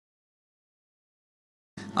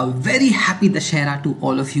A very happy Dussehra to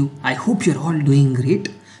all of you. I hope you're all doing great.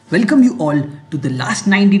 Welcome you all to the last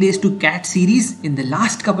 90 days to CAT series. In the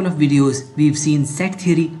last couple of videos, we've seen set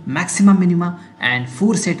theory, maxima minima and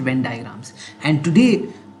 4 set Venn diagrams. And today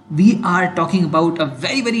we are talking about a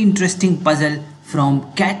very interesting puzzle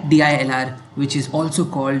from CAT DILR, which is also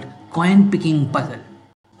called coin picking puzzle.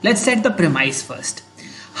 Let's set the premise first.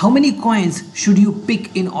 How many coins should you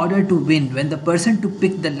pick in order to win when the person to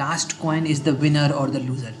pick the last coin is the winner or the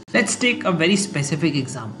loser? Let's take a very specific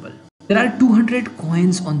example. There are 200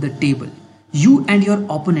 coins on the table. You and your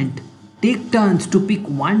opponent take turns to pick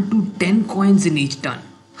 1 to 10 coins in each turn.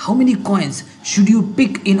 How many coins should you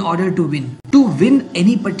pick in order to win? To win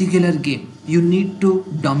any particular game, you need to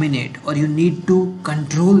dominate or you need to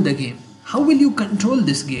control the game. How will you control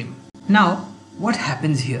this game? Now, what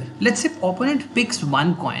happens here? Let's say opponent picks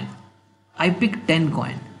 1 coin. I pick 10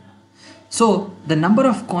 coin. So the number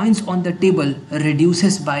of coins on the table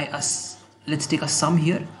reduces by us. Let's take a sum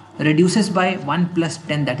here. Reduces by 1 plus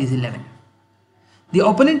 10, that is 11. The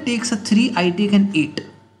opponent takes a 3, I take an 8.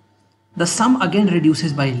 The sum again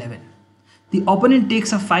reduces by 11. The opponent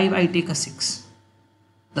takes a 5, I take a 6.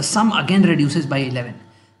 The sum again reduces by 11.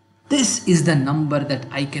 This is the number that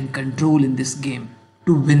I can control in this game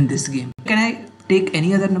to win this game. Can I take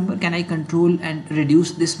any other number? Can I control and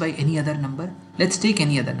reduce this by any other number? Let's take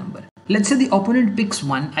any other number. Let's say the opponent picks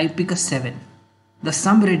 1, I pick a 7. The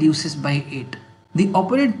sum reduces by 8. The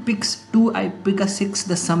opponent picks 2, I pick a 6.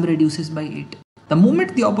 The sum reduces by 8. The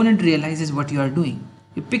moment the opponent realizes what you are doing,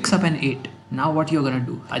 he picks up an 8. Now what you're gonna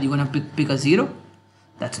do? Are you gonna pick a 0?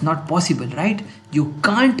 That's not possible, right? You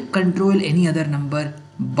can't control any other number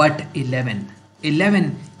but 11.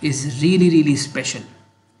 11 is really special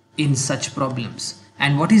in such problems.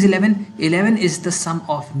 And what is 11? 11 is the sum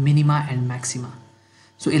of minima and maxima.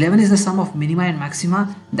 So 11 is the sum of minima and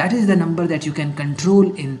maxima. That is the number that you can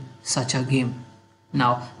control in such a game.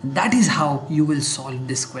 Now that is how you will solve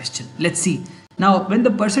this question. Let's see. Now when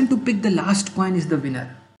the person to pick the last coin is the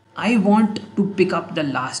winner, I want to pick up the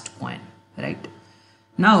last coin, right?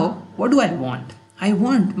 Now what do I want? I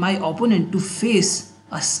want my opponent to face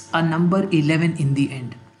a number 11 in the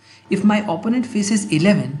end. If my opponent faces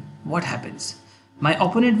 11, what happens? My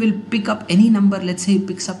opponent will pick up any number. Let's say he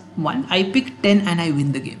picks up 1. I pick 10 and I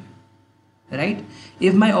win the game, right?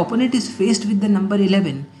 If my opponent is faced with the number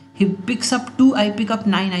 11, he picks up 2. I pick up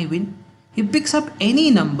 9. I win. He picks up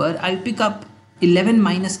any number. I pick up 11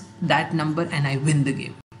 minus that number and I win the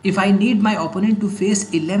game. If I need my opponent to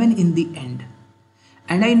face 11 in the end,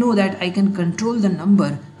 and I know that I can control the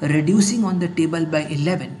number reducing on the table by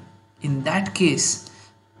 11, in that case,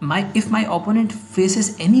 if my opponent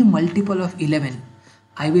faces any multiple of 11,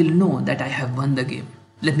 I will know that I have won the game.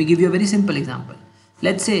 Let me give you a very simple example.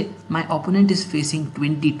 Let's say my opponent is facing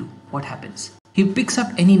 22. What happens? He picks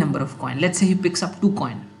up any number of coin. Let's say he picks up 2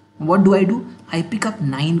 coin. What do? I pick up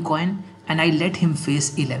 9 coin and I let him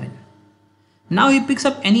face 11. Now he picks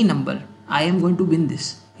up any number. I am going to win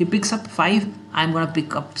this. He picks up 5. I am going to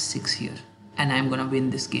pick up 6 here and I am going to win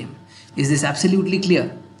this game. Is this absolutely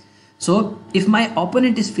clear? So if my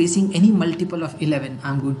opponent is facing any multiple of 11, I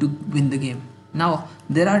am going to win the game. Now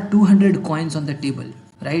there are 200 coins on the table,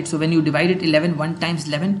 right? So when you divide it 1 times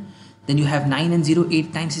 11, then you have 9 and 0.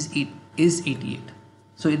 8 times is 88.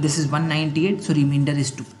 So this is 198. So remainder is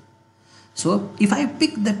 2. So if I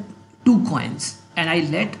pick the 2 coins and I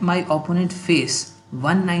let my opponent face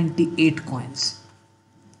 198 coins,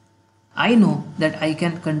 I know that I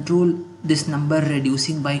can control this number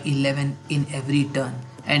reducing by 11 in every turn,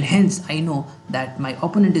 and hence I know that my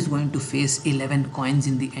opponent is going to face 11 coins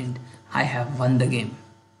in the end. I have won the game,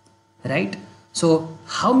 right? So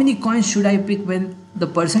how many coins should I pick when the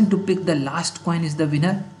person to pick the last coin is the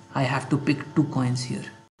winner? I have to pick 2 coins here.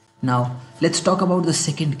 Now let's talk about the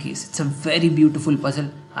second case. It's a very beautiful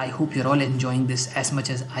puzzle. I hope you're all enjoying this as much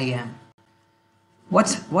as I am.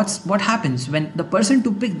 What happens when the person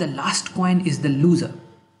to pick the last coin is the loser?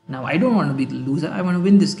 Now I don't want to be the loser. I want to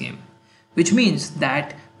win this game, which means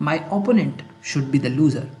that my opponent should be the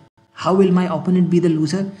loser. How will my opponent be the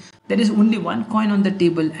loser? There is only 1 coin on the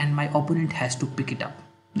table and my opponent has to pick it up.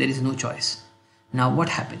 There is no choice. Now what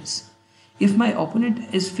happens? If my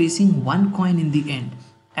opponent is facing 1 coin in the end,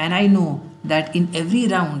 and I know that in every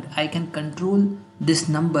round I can control this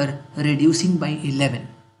number reducing by 11,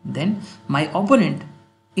 then my opponent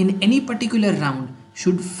in any particular round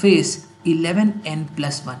should face 11n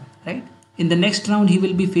plus 1, right? In the next round he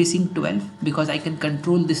will be facing 12 because I can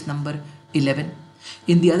control this number 11.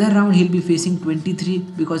 In the other round he'll be facing 23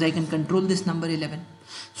 because I can control this number 11.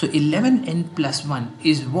 So 11n plus 1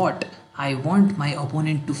 is what I want my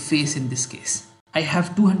opponent to face in this case. I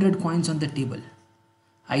have 200 coins on the table.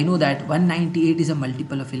 I know that 198 is a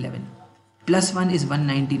multiple of 11. Plus 1 is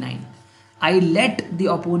 199. I let the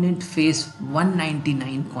opponent face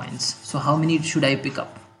 199 coins. So how many should I pick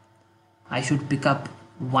up? I should pick up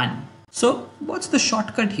 1. So what's the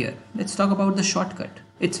shortcut here? Let's talk about the shortcut.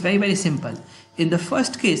 It's very, very simple. In the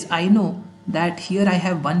first case, I know that here I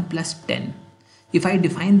have 1 plus 10. If I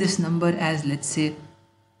define this number as, let's say,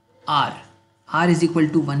 R is equal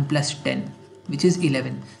to 1 plus 10, which is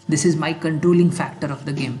 11. This is my controlling factor of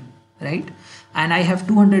the game, right? And I have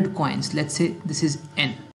 200 coins. Let's say this is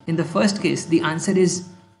N. In the first case, the answer is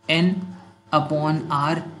N upon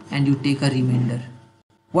R and you take a remainder.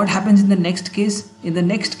 What happens in the next case? In the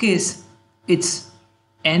next case, it's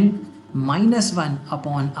N minus 1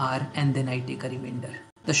 upon R and then I take a remainder.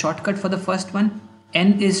 The shortcut for the first one,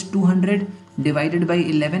 N is 200 divided by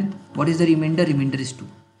 11. What is the remainder? Remainder is 2.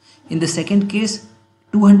 In the second case,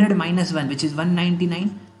 200 minus 1, which is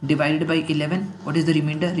 199 divided by 11. What is the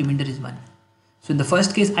remainder? Remainder is 1. So in the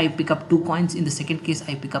first case, I pick up 2 coins. In the second case,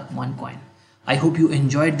 I pick up 1 coin. I hope you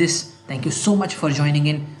enjoyed this. Thank you so much for joining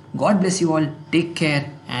in. God bless you all. Take care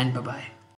and bye-bye.